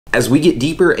As we get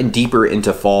deeper and deeper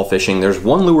into fall fishing, there's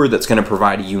one lure that's going to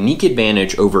provide a unique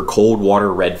advantage over cold water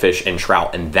redfish and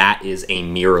trout, and that is a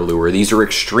MirrOlure. These are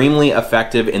extremely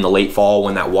effective in the late fall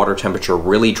when that water temperature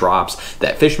really drops,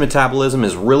 that fish metabolism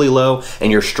is really low, and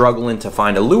you're struggling to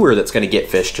find a lure that's going to get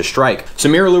fish to strike. So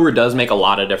MirrOlure does make a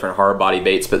lot of different hard body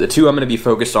baits, but the two I'm going to be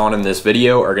focused on in this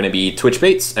video are going to be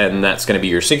Twitchbaits, and that's going to be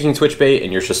your sinking Twitchbait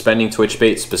and your suspending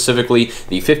Twitchbait, specifically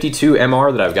the 52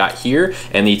 MR that I've got here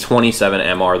and the 27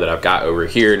 MR that I've got over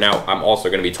here. Now, I'm also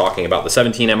going to be talking about the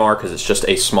 17 MR because it's just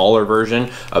a smaller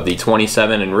version of the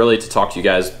 27, and really to talk to you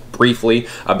guys briefly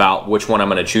about which one I'm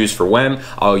going to choose for when.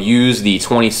 I'll use the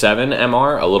 27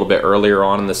 MR a little bit earlier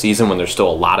on in the season when there's still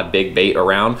a lot of big bait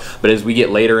around, but as we get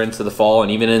later into the fall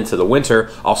and even into the winter,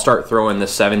 I'll start throwing the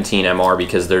 17 MR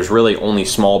because there's really only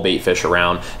small bait fish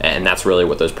around, and that's really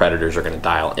what those predators are going to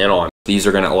dial in on. These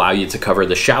are going to allow you to cover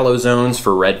the shallow zones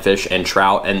for redfish and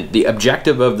trout, and the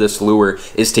objective of this lure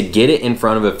is to get it in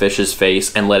front of a fish's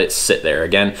face and let it sit there.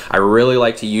 Again, I really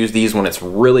like to use these when it's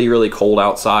really, really cold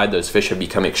outside. Those fish have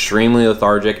become extremely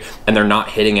lethargic and they're not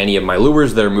hitting any of my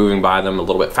lures. They're moving by them a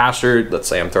little bit faster. Let's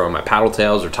say I'm throwing my paddle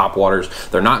tails or top waters.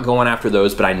 They're not going after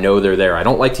those, but I know they're there. I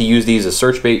don't like to use these as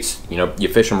search baits. You know, you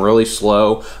fish them really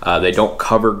slow. They don't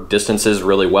cover distances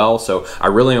really well, so I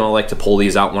really only like to pull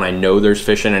these out when I know there's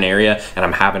fish in an area and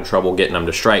I'm having trouble getting them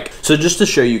to strike. So just to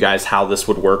show you guys how this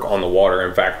would work on the water,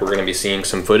 in fact, we're going to be seeing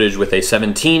some footage with a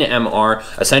 17 MR.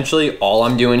 Essentially, all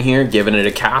I'm doing here, giving it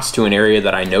a cast to an area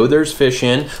that I know there's fish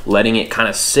in, letting it kind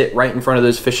of sit right in front of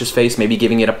those fish's face, maybe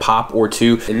giving it a pop or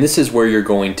two, and this is where you're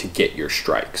going to get your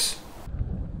strikes.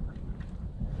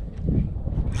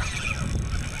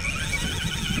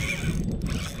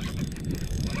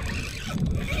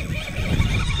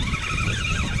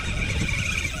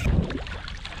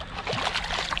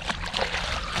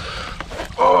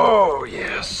 Oh,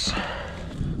 yes.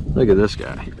 Look at this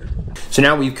guy. So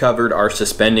now we've covered our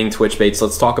suspending twitch baits.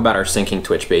 Let's talk about our sinking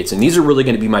twitch baits. And these are really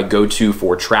going to be my go-to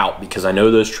for trout because I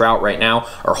know those trout right now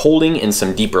are holding in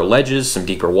some deeper ledges, some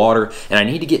deeper water, and I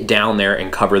need to get down there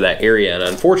and cover that area. And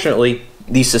unfortunately,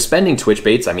 these suspending twitch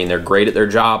baits, I mean, they're great at their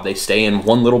job. They stay in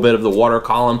one little bit of the water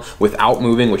column without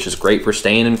moving, which is great for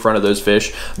staying in front of those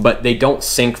fish, but they don't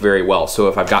sink very well. So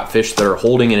if I've got fish that are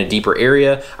holding in a deeper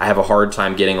area, I have a hard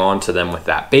time getting onto them with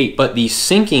that bait. But these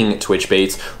sinking twitch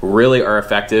baits really are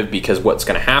effective because what's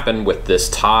going to happen with this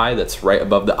tie that's right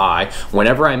above the eye,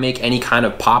 whenever I make any kind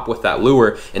of pop with that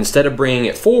lure, instead of bringing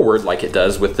it forward like it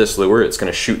does with this lure, it's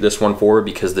going to shoot this one forward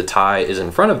because the tie is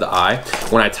in front of the eye.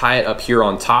 When I tie it up here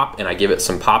on top and I give it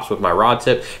some pops with my rod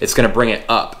tip, it's going to bring it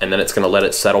up and then it's going to let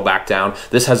it settle back down.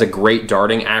 This has a great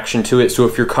darting action to it, so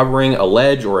if you're covering a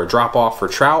ledge or a drop off for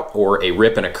trout or a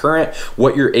rip in a current,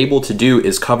 what you're able to do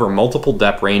is cover multiple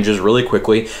depth ranges really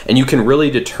quickly, and you can really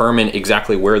determine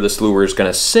exactly where this lure is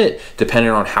going to sit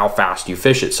depending on how fast you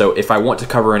fish it. So if I want to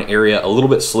cover an area a little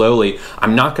bit slowly,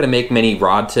 I'm not going to make many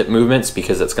rod tip movements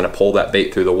because it's going to pull that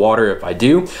bait through the water if I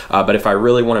do, but if I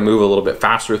really want to move a little bit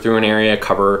faster through an area,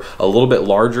 cover a little bit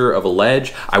larger of a ledge,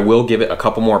 I will give it a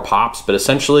couple more pops. But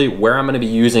essentially where I'm going to be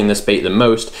using this bait the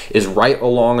most is right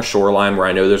along a shoreline where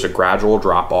I know there's a gradual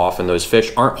drop off and those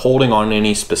fish aren't holding on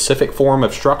any specific form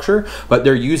of structure, but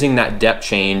they're using that depth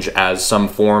change as some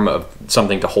form of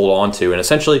something to hold on to. And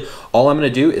essentially all I'm going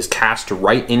to do is cast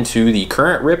right into the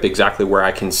current rip, exactly where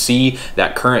I can see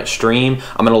that current stream.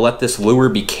 I'm going to let this lure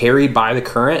be carried by the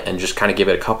current and just kind of give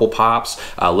it a couple pops,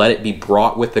 let it be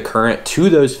brought with the current to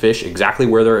those fish exactly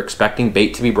where they're expecting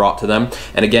bait to be brought to them.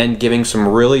 And again, giving some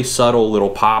really subtle little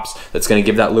pops that's going to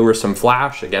give that lure some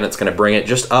flash. Again, it's going to bring it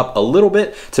just up a little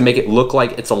bit to make it look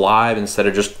like it's alive instead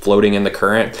of just floating in the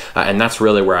current, and that's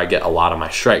really where I get a lot of my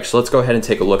strikes. So let's go ahead and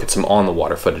take a look at some on the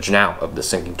water footage now of the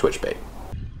sinking twitch bait.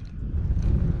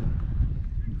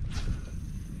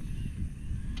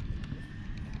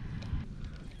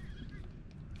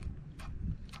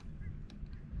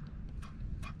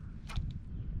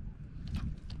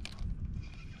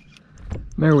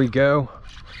 There we go.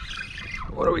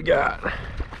 What do we got?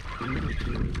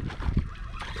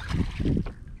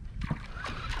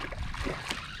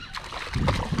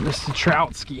 Mr.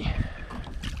 Troutski.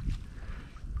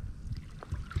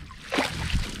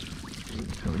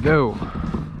 There we go.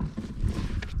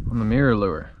 On the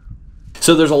MirrOlure.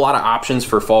 So there's a lot of options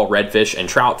for fall redfish and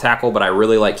trout tackle, but I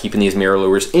really like keeping these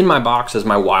MirrOlures in my box as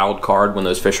my wild card when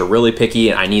those fish are really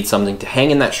picky and I need something to hang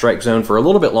in that strike zone for a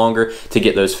little bit longer to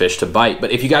get those fish to bite.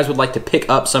 But if you guys would like to pick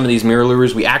up some of these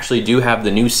MirrOlures, we actually do have the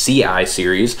new CI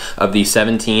series of the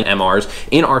 17 MRs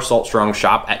in our Salt Strong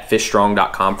shop at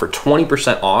fishstrong.com for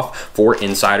 20% off for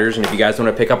insiders. And if you guys want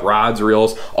to pick up rods,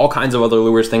 reels, all kinds of other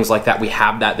lures, things like that, we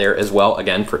have that there as well,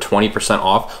 again, for 20%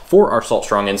 off for our Salt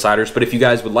Strong insiders. But if you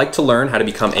guys would like to learn how to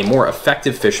become a more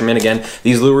effective fisherman, again,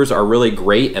 these lures are really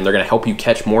great and they're going to help you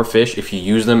catch more fish if you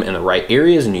use them in the right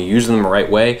areas and you use them the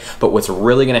right way. But what's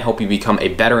really going to help you become a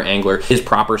better angler is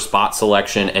proper spot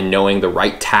selection and knowing the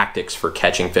right tactics for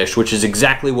catching fish, which is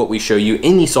exactly what we show you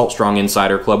in the Salt Strong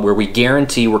Insider Club, where we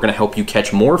guarantee we're going to help you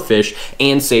catch more fish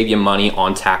and save you money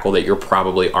on tackle that you're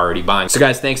probably already buying. So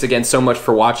guys, thanks again so much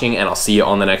for watching, and I'll see you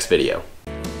on the next video.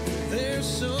 There's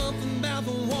something about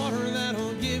the water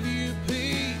that'll give you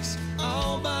peace,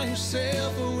 all by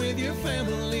yourself or with your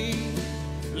family.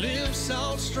 Live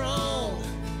salt strong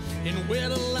and wear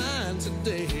the